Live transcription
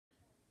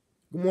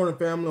Good morning,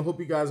 family. Hope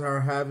you guys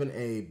are having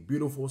a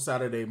beautiful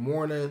Saturday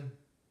morning.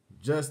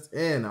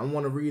 I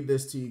want to read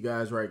this to you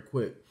guys right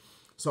quick.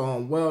 So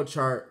on Well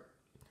Chart,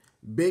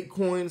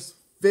 Bitcoin's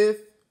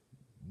fifth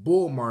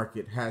bull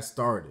market has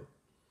started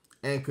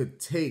and could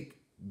take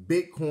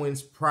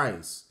Bitcoin's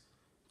price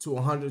to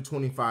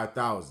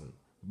 125,000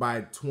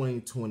 by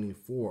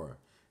 2024.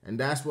 And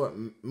that's what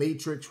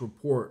Matrix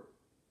Report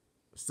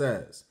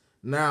says.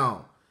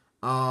 Now,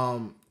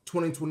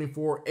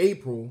 2024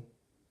 April,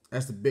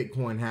 that's the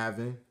Bitcoin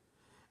halving,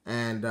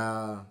 and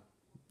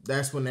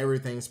that's when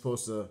everything's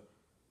supposed to,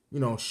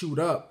 shoot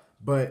up.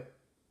 But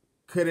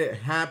could it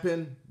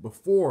happen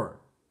before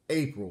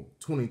April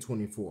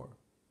 2024?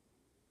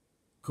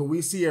 Could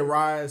we see a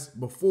rise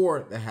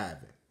before the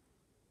halving?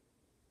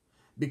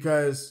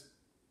 Because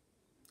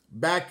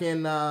back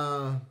in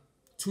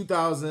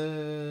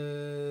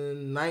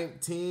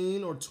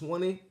 2019 or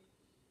 20,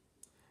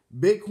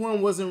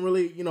 Bitcoin wasn't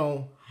really,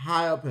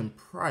 high up in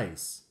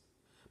price.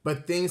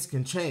 But things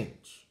can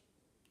change.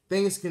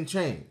 Things can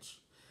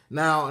change.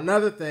 Now,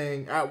 another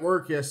thing, at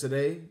work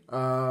yesterday,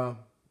 a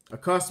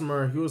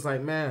customer, he was like,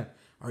 man,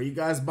 are you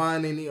guys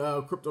buying any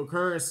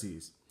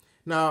cryptocurrencies?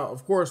 Now,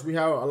 of course, we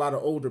have a lot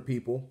of older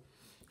people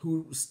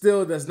who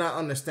still does not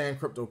understand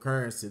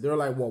cryptocurrency. They're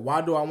like, well, why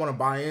do I want to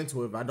buy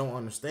into it if I don't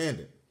understand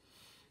it?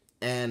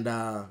 And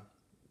I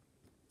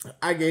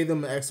gave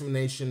them an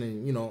explanation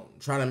and,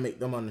 trying to make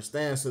them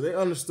understand. So they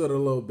understood a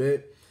little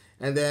bit.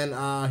 And then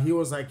he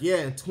was like, yeah,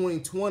 in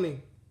 2020,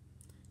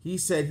 he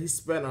said he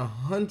spent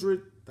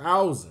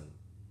 100,000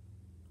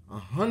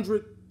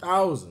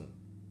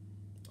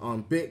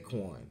 on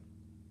Bitcoin.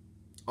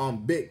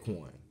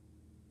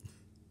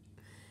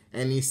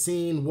 And he's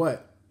seen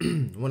what?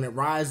 When it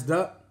rised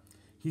up,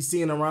 he's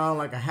seen around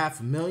like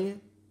 $500,000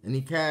 and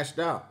he cashed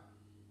out.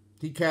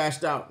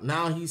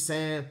 Now he's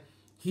saying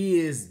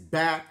he is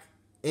back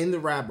in the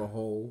rabbit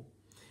hole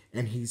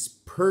and he's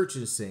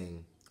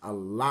purchasing a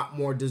lot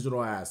more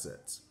digital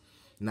assets.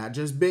 Not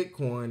just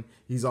Bitcoin,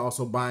 he's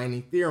also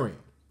buying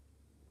Ethereum.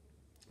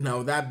 Now,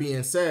 with that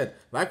being said,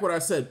 like what I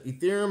said,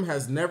 Ethereum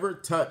has never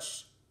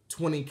touched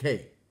 20K.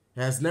 It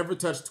has never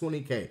touched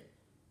 20K.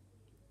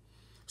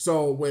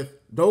 So with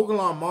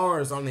Dogelon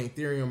Mars on the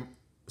Ethereum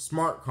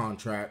smart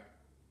contract,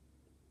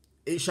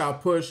 it shall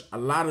push a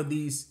lot of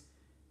these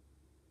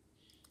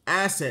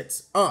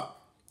assets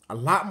up a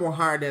lot more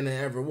higher than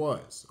it ever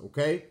was.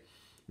 Okay.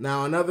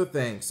 Now, another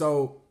thing.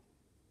 So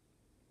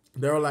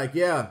they were like,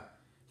 yeah.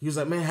 He was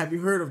like, man, have you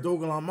heard of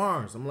Dogelon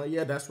Mars? I'm like,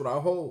 yeah, that's what I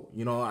hold.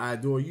 I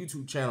do a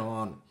YouTube channel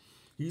on it.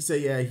 He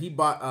said, yeah, he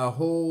bought a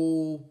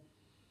whole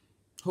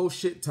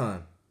shit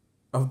ton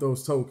of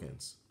those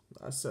tokens.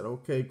 I said,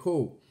 okay,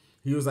 cool.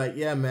 He was like,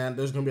 yeah, man,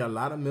 there's going to be a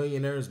lot of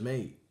millionaires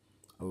made.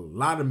 A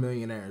lot of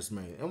millionaires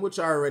made. And which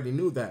I already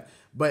knew that.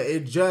 But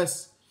it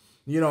just,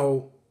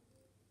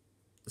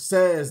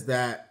 says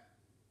that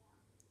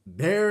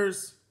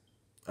there's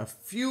a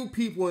few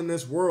people in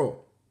this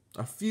world,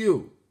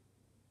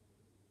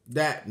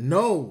 that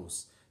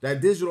knows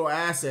that digital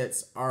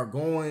assets are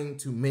going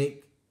to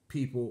make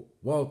people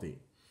wealthy.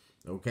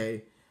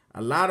 Okay.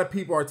 A lot of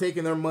people are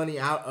taking their money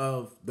out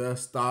of the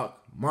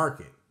stock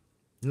market.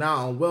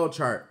 Now on Well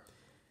Chart,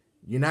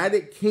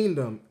 United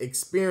Kingdom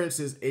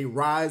experiences a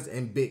rise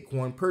in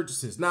Bitcoin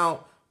purchases.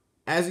 Now,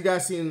 as you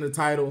guys see in the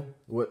title,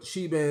 what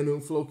Shiba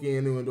Inu, Floki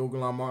Inu, and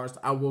Dogelon Mars,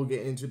 I will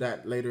get into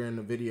that later in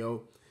the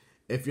video.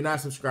 If you're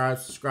not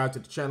subscribed, subscribe to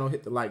the channel,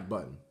 hit the like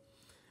button.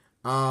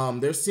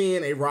 They're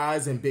seeing a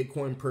rise in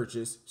Bitcoin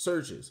purchase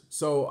searches.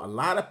 So a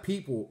lot of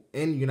people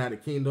in the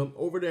United Kingdom,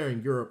 over there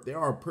in Europe, they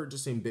are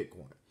purchasing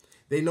Bitcoin.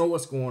 They know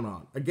what's going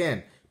on.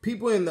 Again,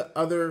 people in the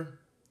other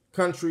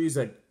countries,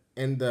 like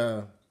in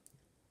the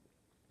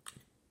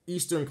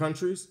Eastern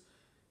countries,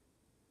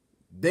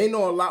 they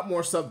know a lot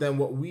more stuff than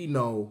what we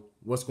know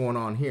what's going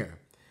on here.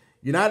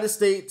 United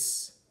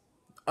States,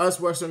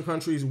 us Western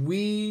countries,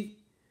 we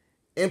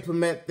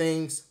implement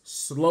things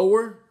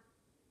slower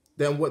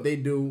than what they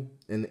do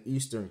in the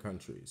Eastern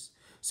countries.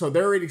 So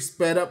they're already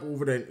sped up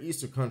over there in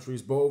Eastern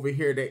countries, but over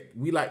here,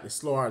 we like to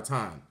slow our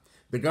time.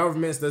 The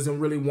government doesn't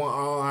really want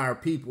all our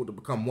people to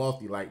become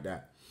wealthy like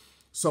that.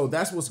 So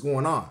that's what's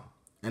going on.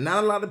 And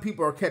not a lot of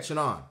people are catching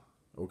on,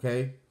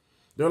 okay?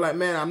 They're like,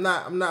 man, I'm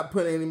not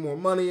putting any more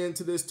money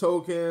into this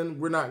token.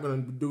 We're not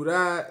going to do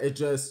that. It's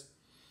just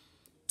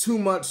too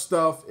much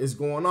stuff is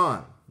going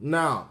on.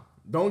 Now,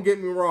 don't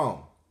get me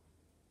wrong.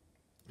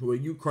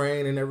 With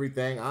Ukraine and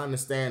everything, I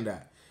understand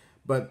that.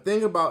 But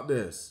think about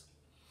this.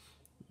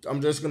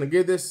 I'm just going to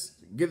get this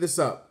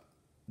up.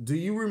 Do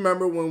you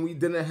remember when we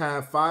didn't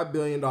have $5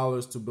 billion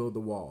to build the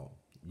wall?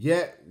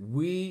 Yet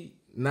we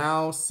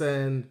now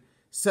send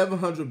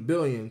 $700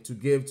 billion to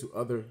give to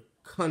other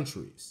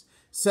countries.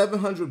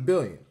 $700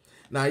 billion.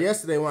 Now,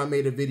 yesterday when I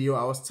made a video,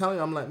 I was telling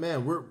you, I'm like,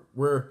 man,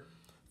 we're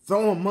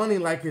throwing money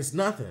like it's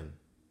nothing.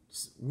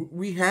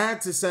 We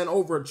had to send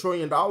over $1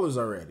 trillion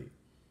already.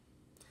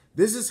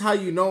 This is how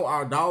you know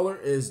our dollar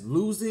is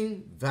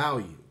losing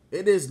value.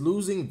 It is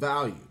losing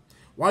value.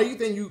 Why do you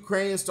think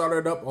Ukraine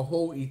started up a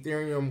whole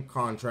Ethereum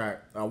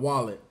contract,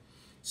 wallet,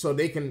 so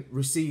they can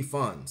receive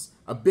funds.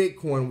 A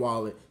Bitcoin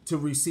wallet to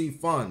receive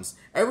funds.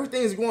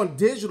 Everything is going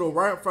digital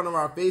right in front of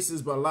our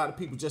faces, but a lot of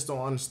people just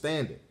don't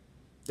understand it.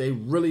 They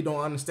really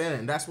don't understand it,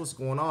 and that's what's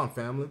going on,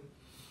 family.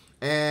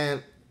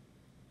 And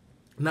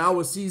now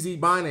with CZ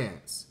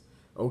Binance,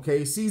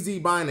 okay,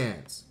 CZ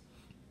Binance,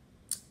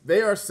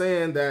 they are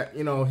saying that,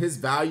 you know, his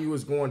value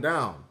is going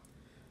down.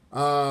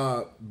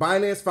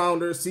 Binance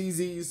founder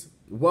CZ's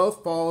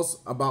wealth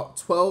falls about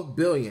 12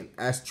 billion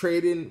as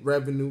trading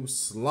revenue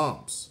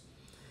slumps.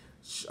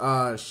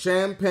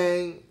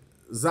 Champagne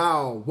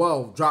Zhao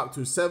wealth dropped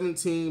to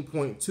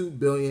 17.2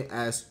 billion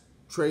as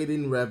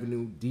trading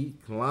revenue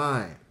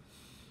declined.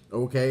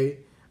 Okay,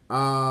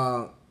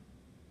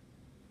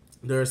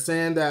 they're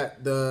saying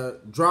that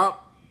the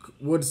drop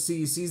would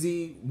see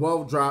CZ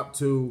wealth drop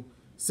to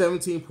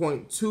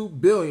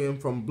 17.2 billion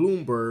from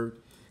Bloomberg.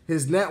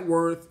 His net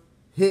worth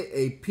hit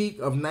a peak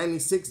of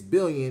 96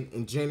 billion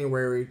in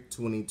January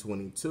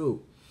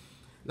 2022.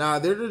 Now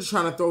they're just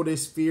trying to throw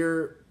this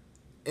fear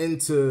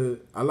into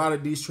a lot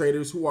of these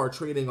traders who are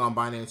trading on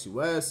Binance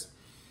US,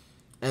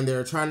 and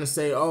they're trying to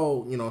say,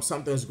 oh, you know,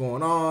 something's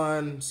going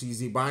on.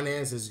 CZ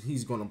Binance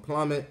he's going to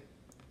plummet.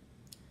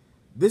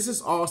 This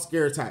is all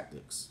scare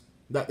tactics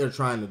that they're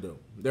trying to do.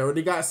 They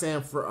already got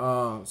Sam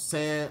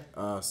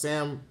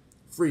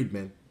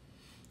Friedman.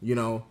 You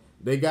know,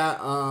 they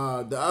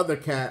got the other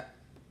cat,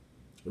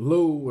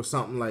 Lou or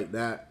something like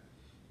that.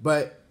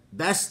 But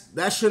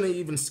that shouldn't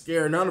even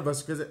scare none of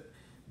us, because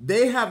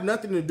they have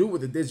nothing to do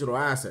with the digital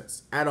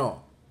assets at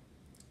all.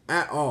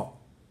 At all.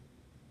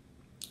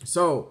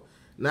 So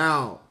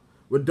now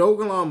with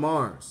Dogelon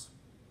Mars,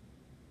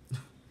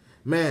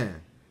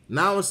 man,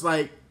 now it's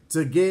like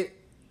to get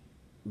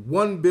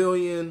 1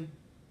 billion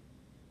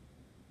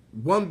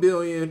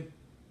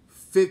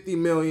 50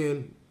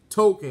 million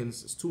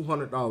tokens is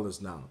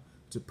 $200 now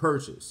to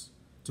purchase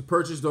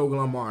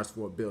Dogelon Mars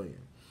for $1 billion.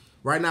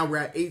 Right now we're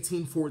at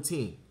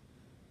 1814.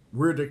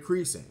 We're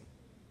decreasing.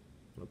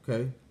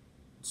 Okay,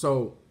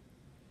 so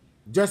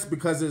just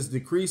because it's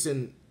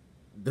decreasing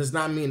does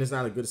not mean it's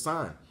not a good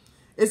sign.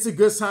 It's a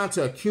good sign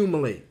to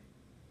accumulate.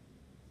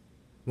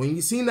 When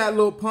you seen that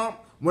little pump,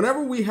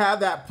 whenever we have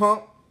that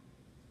pump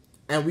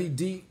and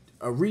we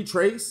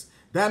retrace,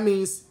 that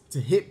means to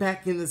hit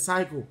back in the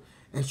cycle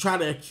and try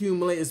to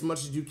accumulate as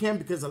much as you can,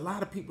 because a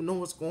lot of people know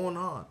what's going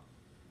on.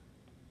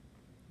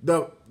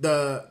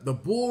 The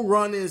bull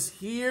run is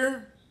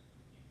here,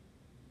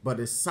 but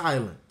it's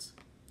silent.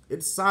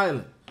 It's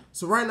silent.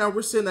 So right now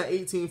we're sitting at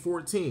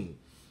 1814.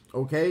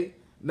 Okay?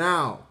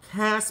 Now,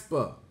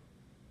 Caspa.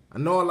 I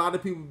know a lot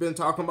of people have been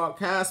talking about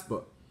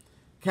Caspa.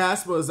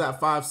 Caspa is at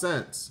 5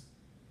 cents.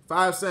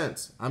 5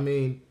 cents. I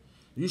mean,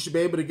 you should be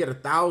able to get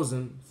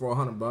 1,000 for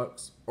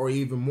 $100 or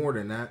even more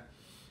than that.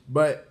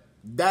 But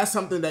that's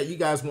something that you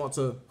guys want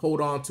to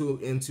hold on to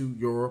into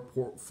your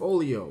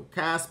portfolio.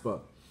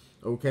 Caspa.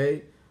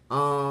 Okay?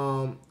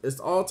 It's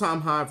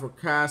all-time high for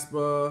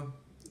Caspa.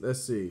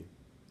 Let's see.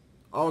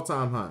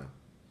 All-time high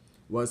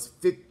was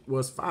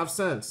 5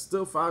 cents.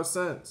 Still 5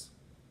 cents.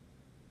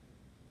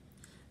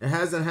 It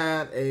hasn't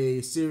had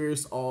a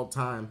serious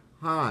all-time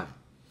high.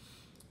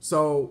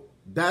 So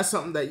that's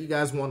something that you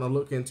guys want to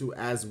look into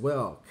as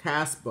well.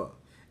 Caspa.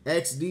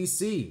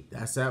 XDC.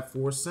 That's at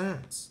 4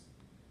 cents.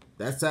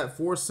 That's at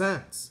 4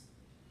 cents.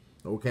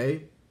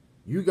 Okay?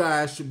 You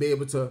guys should be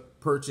able to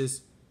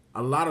purchase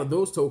a lot of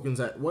those tokens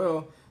as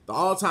well. The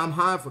all-time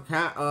high for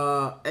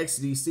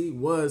XDC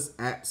was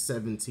at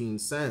 17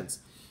 cents.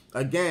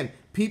 Again,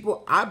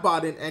 I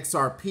bought in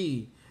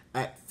XRP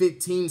at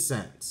 15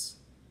 cents.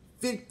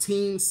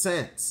 15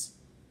 cents.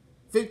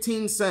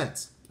 15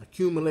 cents.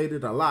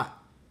 Accumulated a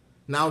lot.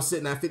 Now it's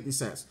sitting at 50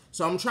 cents.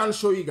 So I'm trying to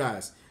show you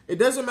guys, it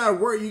doesn't matter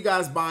where you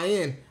guys buy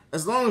in.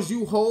 As long as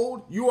you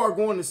hold, you are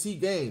going to see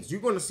gains.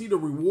 You're going to see the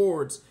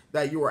rewards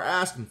that you are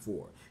asking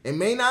for. It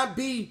may not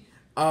be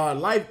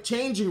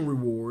life-changing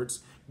rewards,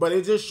 but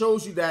it just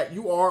shows you that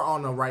you are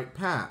on the right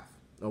path.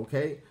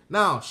 Okay?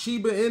 Now,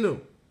 Shiba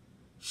Inu.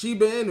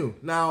 Shiba Inu.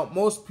 Now,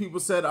 most people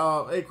said,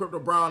 hey, Crypto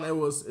Brown,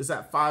 it's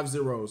at 5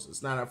 zeros.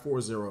 It's not at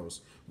 4 zeros,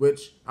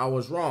 which I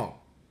was wrong.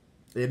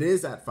 It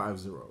is at 5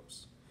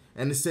 zeros.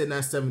 And it's sitting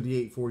at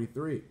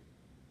 78.43.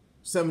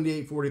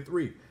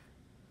 78.43.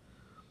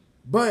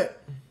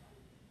 But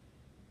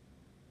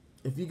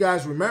if you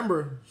guys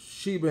remember,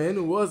 Shiba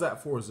Inu was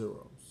at 4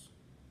 zeros.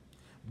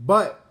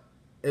 But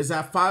it's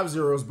at 5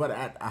 zeros, but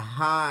at a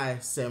high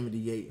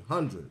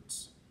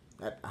 7800s.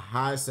 At a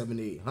high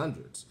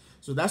 7800s.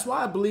 So that's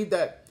why I believe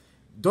that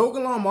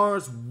Dogelon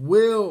Mars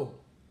will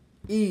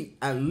eat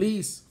at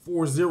least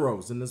 4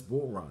 zeros in this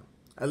bull run.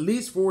 At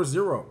least 4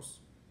 zeros.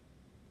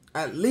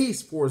 At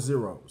least 4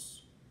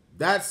 zeros.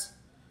 That's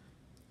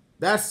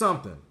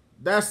something.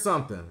 That's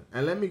something.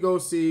 And let me go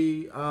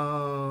see.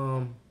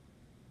 The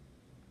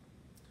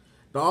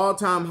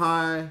all-time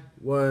high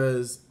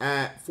was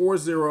at 4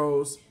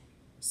 zeros,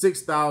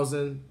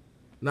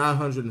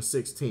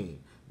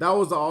 6,916. That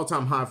was the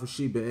all-time high for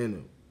Shiba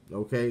Inu.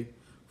 Okay.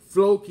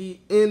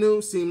 Floki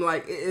Inu seem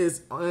like it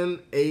is on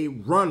a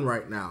run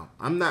right now.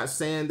 I'm not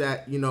saying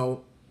that, you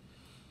know,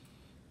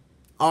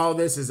 all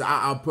this is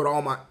I'll put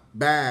all my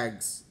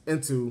bags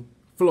into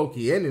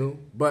Floki Inu,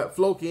 but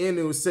Floki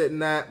Inu is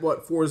sitting at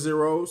what, 4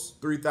 zeros,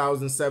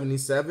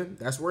 3,077.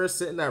 That's where it's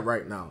sitting at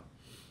right now.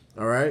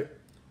 All right.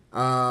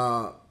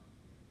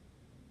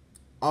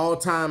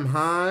 All-time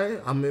high.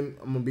 I'm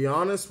gonna be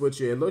honest with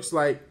you. It looks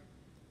like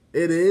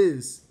it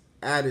is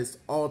at its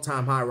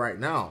all-time high right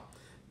now.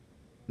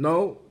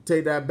 No,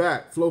 take that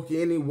back. Floki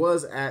Inu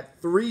was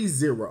at 3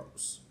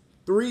 zeros.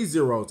 3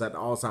 zeros at the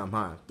all-time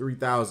high.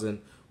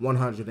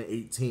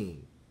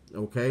 3,118.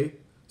 Okay?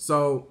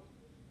 So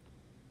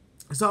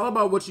it's all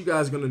about what you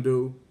guys are gonna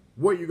do,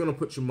 what you're gonna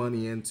put your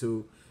money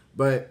into.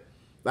 But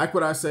like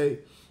what I say,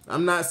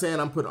 I'm not saying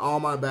I'm putting all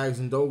my bags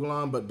in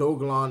Dogelon, but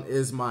Dogelon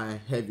is my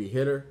heavy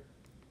hitter.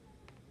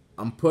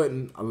 I'm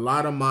putting a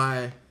lot of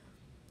my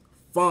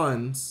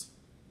funds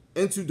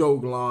into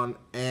Dogelon,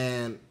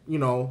 and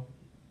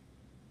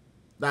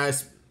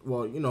that's,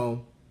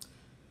 well,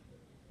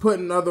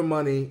 putting other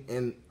money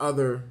in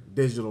other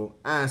digital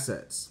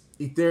assets.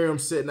 Ethereum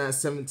sitting at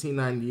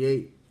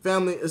 1798.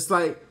 Family, it's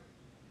like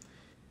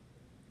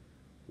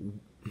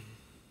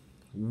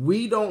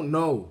we don't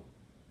know.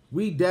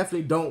 We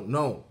definitely don't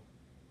know.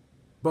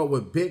 But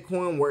with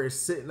Bitcoin, where it's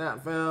sitting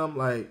at, fam,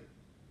 like,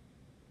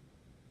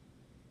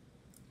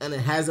 and it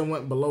hasn't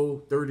went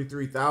below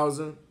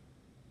 33,000,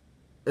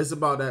 it's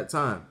about that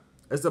time.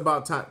 It's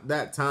about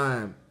that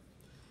time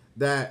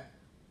that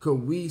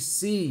could we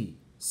see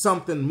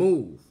something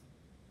move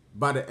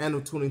by the end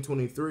of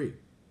 2023.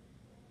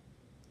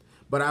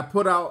 But I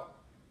put out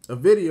a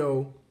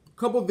video, a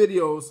couple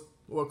videos,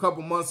 or a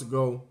couple months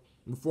ago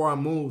before I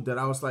moved, that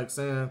I was like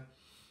saying,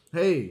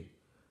 hey,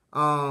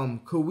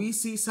 could we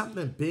see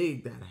something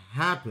big that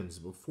happens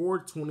before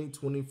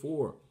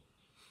 2024?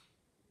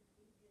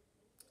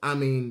 I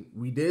mean,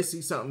 we did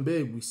see something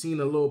big. We seen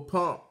a little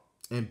pump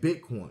in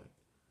Bitcoin.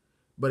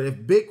 But if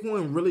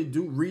Bitcoin really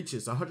do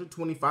reaches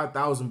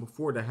 125,000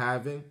 before the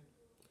halving,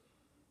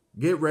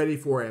 get ready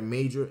for a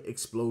major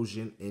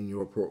explosion in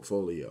your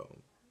portfolio.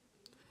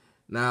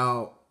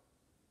 Now,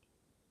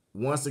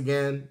 once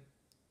again,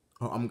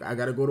 I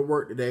got to go to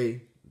work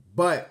today,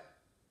 but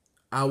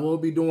I will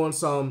be doing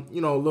some,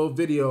 little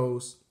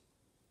videos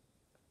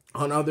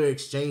on other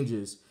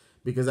exchanges,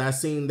 because I've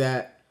seen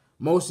that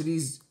most of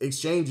these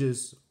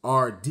exchanges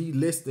are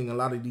delisting a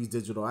lot of these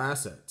digital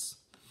assets.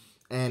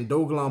 And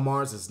Dogelon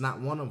Mars is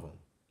not one of them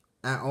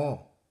at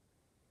all.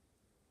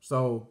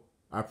 So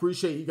I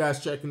appreciate you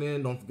guys checking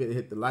in. Don't forget to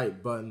hit the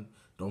like button.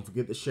 Don't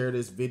forget to share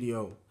this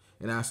video.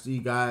 And I'll see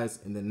you guys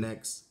in the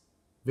next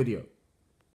video.